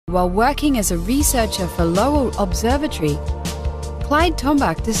While working as a researcher for Lowell Observatory, Clyde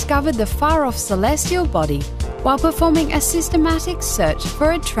Tombaugh discovered the far-off celestial body while performing a systematic search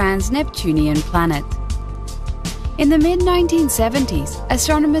for a trans-Neptunian planet. In the mid-1970s,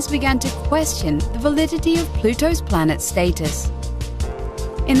 astronomers began to question the validity of Pluto's planet status.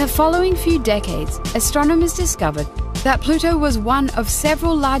 In the following few decades, astronomers discovered that Pluto was one of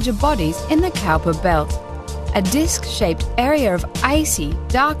several larger bodies in the Kuiper Belt, a disk-shaped area of icy,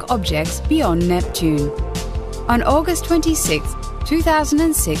 dark objects beyond Neptune. On August 26,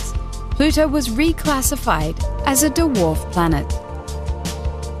 2006, Pluto was reclassified as a dwarf planet.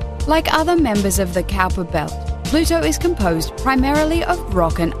 Like other members of the Kuiper Belt, Pluto is composed primarily of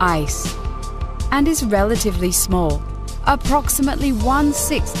rock and ice, and is relatively small, approximately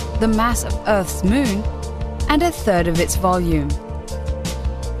 1/6 the mass of Earth's moon and 1/3 of its volume.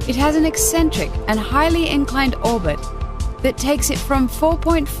 It has an eccentric and highly inclined orbit that takes it from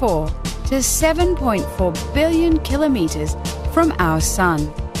 4.4 to 7.4 billion kilometers from our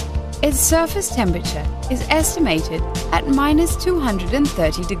Sun. Its surface temperature is estimated at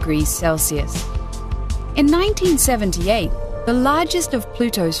 -230 degrees Celsius. In 1978, the largest of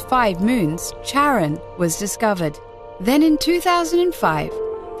Pluto's 5 moons, Charon, was discovered. Then in 2005,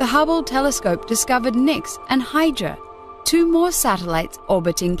 the Hubble telescope discovered Nix and Hydra, 2 more satellites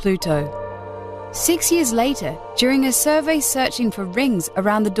orbiting Pluto. 6 years later, during a survey searching for rings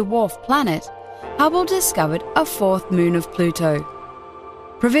around the dwarf planet, Hubble discovered a 4th moon of Pluto.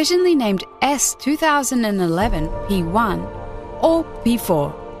 Provisionally named S2011 P1 or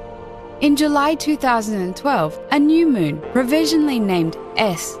P4. In July 2012, a new moon, provisionally named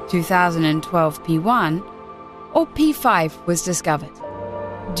S2012 P1 or P5, was discovered.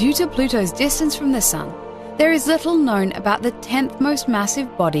 Due to Pluto's distance from the Sun, there is little known about the 10th most massive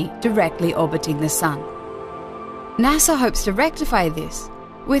body directly orbiting the Sun. NASA hopes to rectify this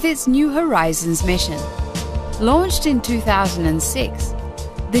with its New Horizons mission. Launched in 2006,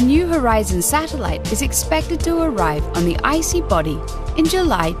 the New Horizons satellite is expected to arrive on the icy body in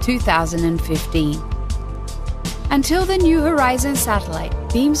July 2015. Until the New Horizons satellite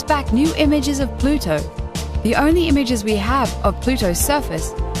beams back new images of Pluto, the only images we have of Pluto's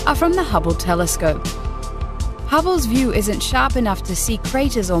surface are from the Hubble telescope. Hubble's view isn't sharp enough to see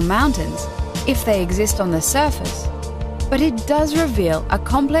craters or mountains, if they exist on the surface, but it does reveal a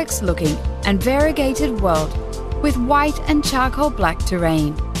complex-looking and variegated world with white and charcoal black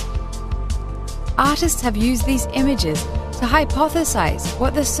terrain. Artists have used these images to hypothesize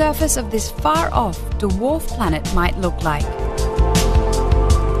what the surface of this far-off dwarf planet might look like.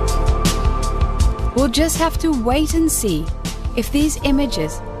 We'll just have to wait and see if these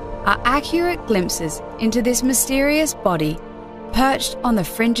images are accurate glimpses into this mysterious body perched on the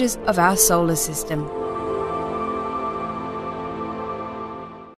fringes of our solar system.